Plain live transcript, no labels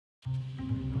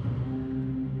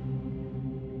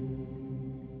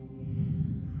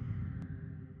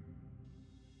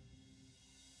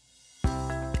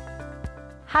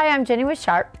Hi, I'm Jenny with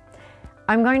Sharp.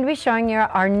 I'm going to be showing you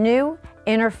our new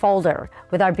inner folder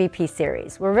with our BP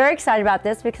series. We're very excited about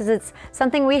this because it's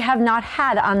something we have not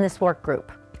had on this work group.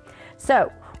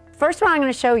 So, first one I'm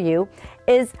going to show you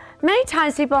is many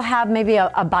times people have maybe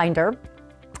a binder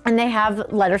and they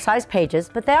have letter-sized pages,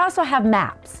 but they also have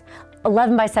maps,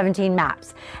 11 by 17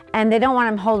 maps, and they don't want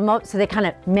them to hold them up, so they kind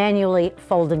of manually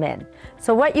fold them in.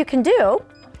 So what you can do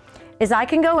is I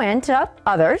can go into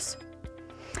Others,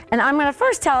 and I'm going to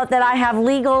first tell it that I have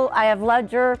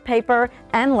ledger, paper,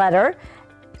 and letter,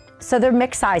 so they're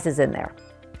mixed sizes in there.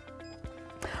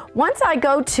 Once I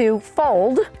go to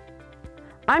Fold,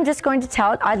 I'm just going to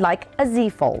tell it I'd like a Z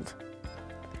fold.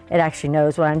 It actually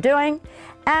knows what I'm doing,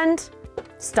 and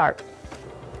Start.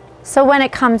 So when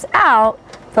it comes out,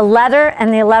 the letter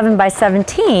and the 11 by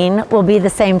 17 will be the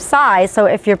same size, so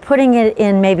if you're putting it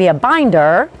in maybe a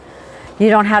binder, you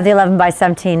don't have the 11 by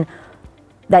 17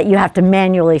 that you have to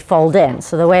manually fold in.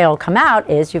 So the way it'll come out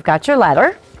is you've got your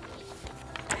letter,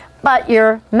 but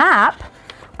your map,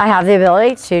 I have the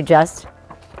ability to just,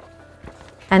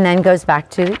 and then goes back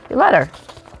to your letter.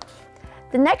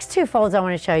 The next two folds I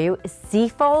want to show you is Z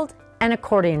fold and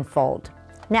accordion fold.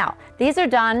 Now, these are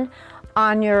done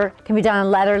on can be done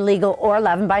on letter, legal, or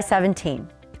 11 by 17.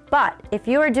 But if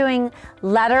you are doing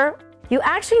letter, you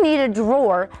actually need a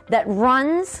drawer that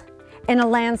runs in a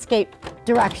landscape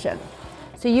direction.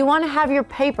 So you want to have your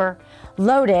paper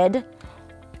loaded,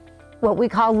 what we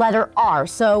call letter R.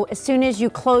 So as soon as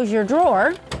you close your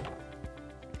drawer,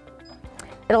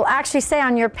 it'll actually say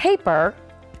on your paper,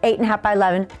 8.5 by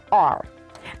 11 R.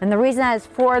 And the reason that is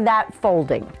for that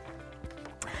folding.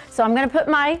 So I'm going to put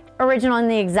my original in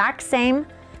the exact same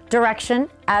direction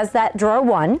as that drawer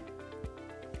one.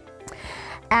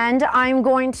 And I'm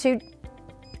going to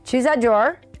choose that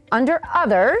drawer. Under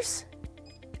Others,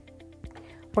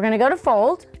 we're going to go to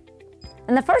Fold.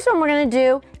 And the first one we're going to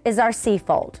do is our C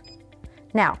fold.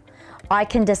 Now, I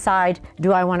can decide,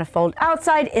 do I want to fold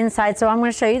outside, inside? So I'm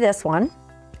going to show you this one.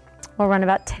 We'll run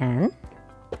about 10.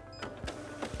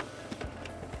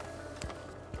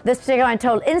 This particular one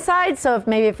told inside, so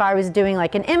if I was doing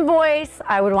like an invoice,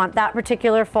 I would want that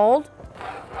particular fold.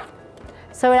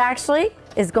 So it actually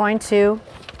is going to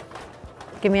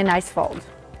give me a nice fold.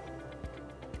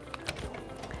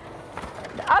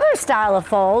 The other style of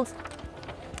fold,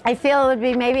 I feel it would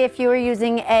be maybe if you were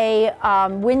using a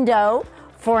window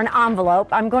for an envelope.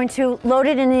 I'm going to load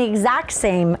it in the exact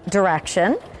same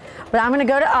direction, but I'm going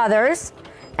to go to Others,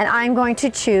 and I'm going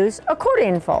to choose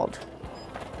accordion fold.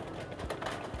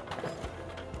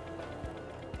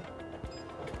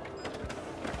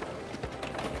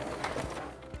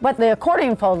 What the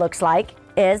accordion fold looks like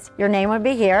is your name would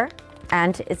be here,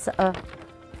 and it's an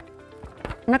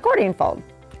accordion fold.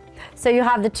 So you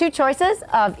have the two choices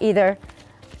of either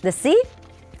the C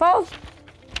fold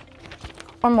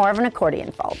or more of an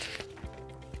accordion fold.